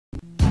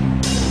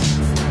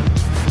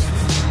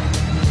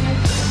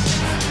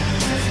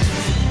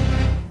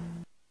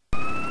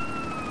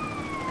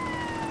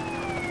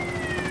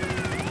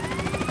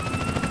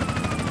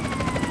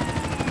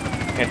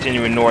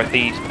continuing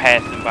northeast,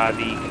 passing by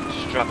the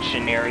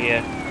construction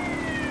area,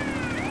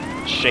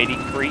 Shady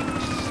Creeks.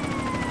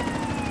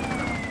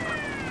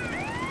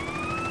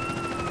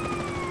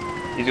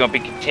 He's going to be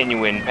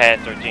continuing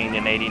past Virginia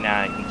and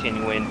 89,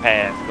 continuing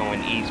past,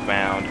 going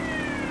eastbound.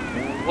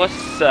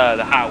 What's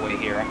the highway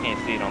here? I can't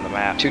see it on the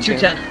map.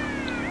 210.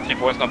 210. It's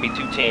going to be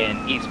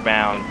 210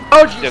 eastbound.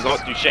 Oh, Still going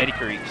through Shady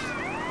Creeks.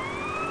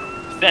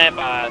 Stand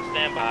by,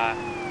 stand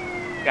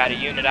by. Got a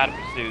unit out of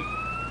pursuit.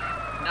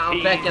 No,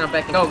 I'm backing.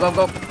 Go, go,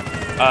 go.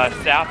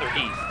 South or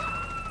east?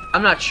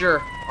 I'm not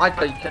sure. I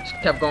thought you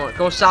kept going.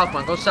 Go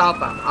southbound, go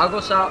southbound. I'll go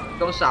south,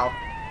 go south.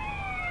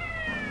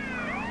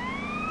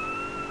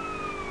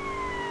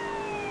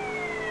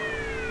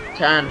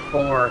 Ten,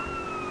 4.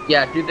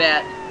 Yeah, do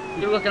that.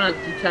 You're looking at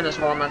 210 as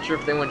well. I'm not sure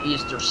if they went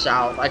east or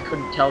south. I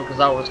couldn't tell because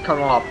I was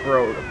coming off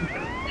road.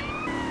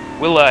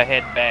 We'll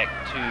head back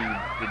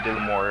to the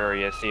Dillamore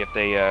area, see if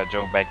they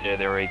drove back to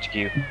their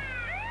HQ.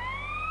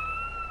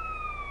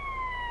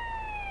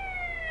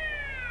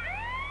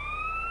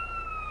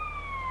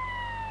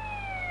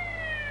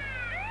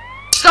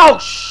 Oh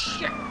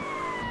shit!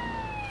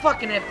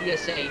 Fucking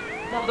FDSA,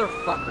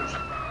 motherfuckers!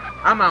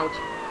 I'm out.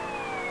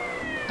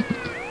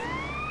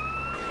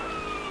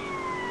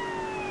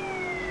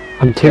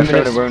 I'm 2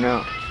 minutes. We're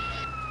now.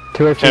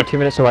 2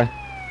 minutes away.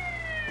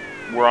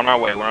 We're on our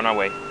way. We're on our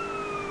way.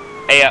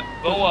 Hey,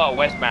 go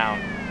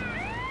westbound.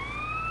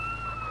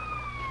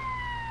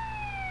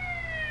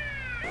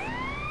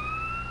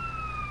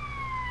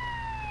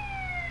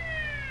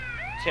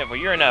 Temple,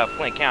 you're in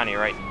Flint County,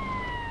 right?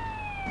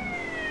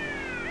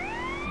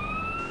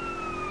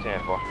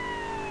 Temple.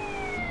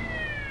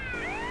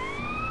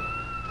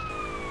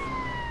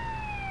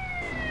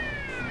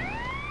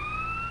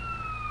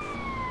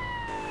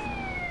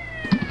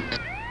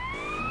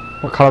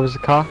 What color was the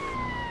car?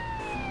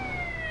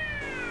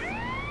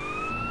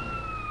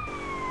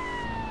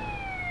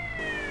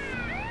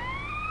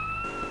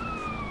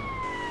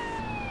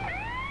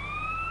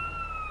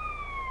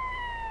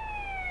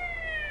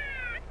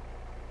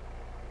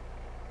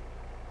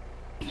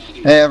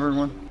 Hey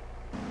everyone.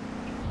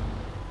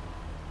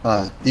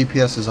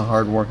 DPS is a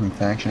hard-working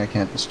faction. I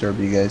can't disturb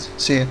you guys.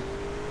 See ya.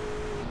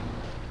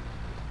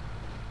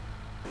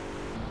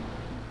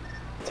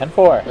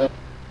 10-4.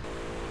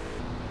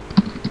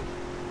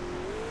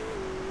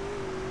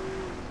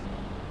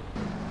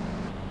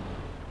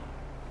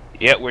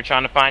 Yeah, we're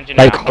trying to find you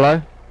now. Hey,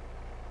 Colo.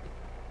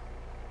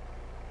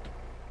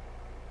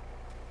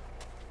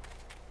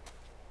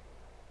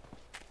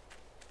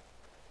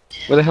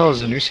 Where the hell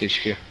is the new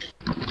HQ?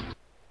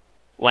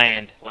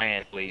 Land,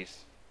 please.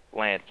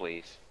 Land,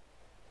 please.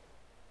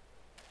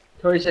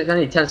 Cody says I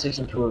need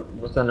 1062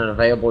 within an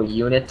available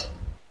unit.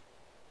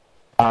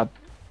 10-4,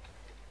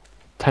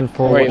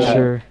 Where you what's at?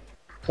 your...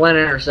 Flint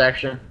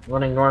intersection,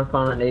 running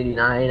northbound at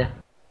 89.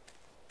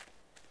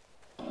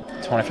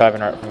 25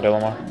 and right from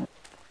Dillamore.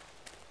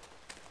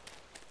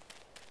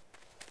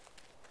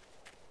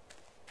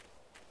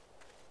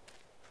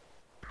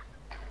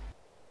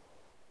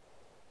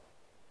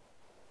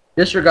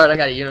 Disregard, I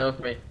got a unit with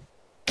me.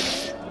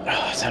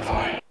 Oh,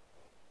 10-4.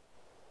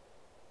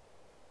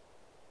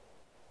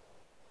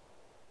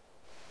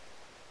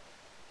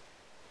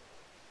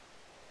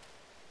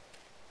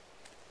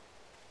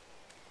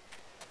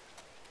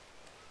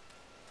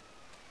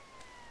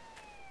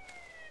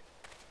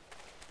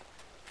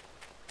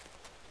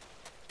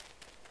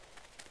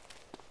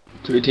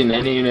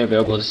 Any unit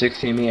available to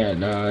 16 me at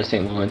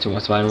St. Lawrence and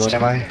West Vinewood.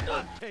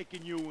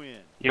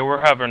 Yeah, we're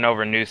hovering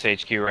over Noose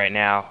HQ right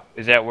now.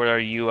 Is that where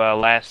you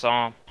last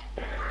saw him?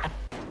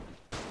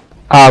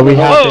 We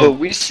have Whoa!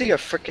 We see a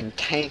freaking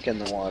tank in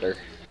the water.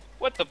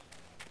 What the?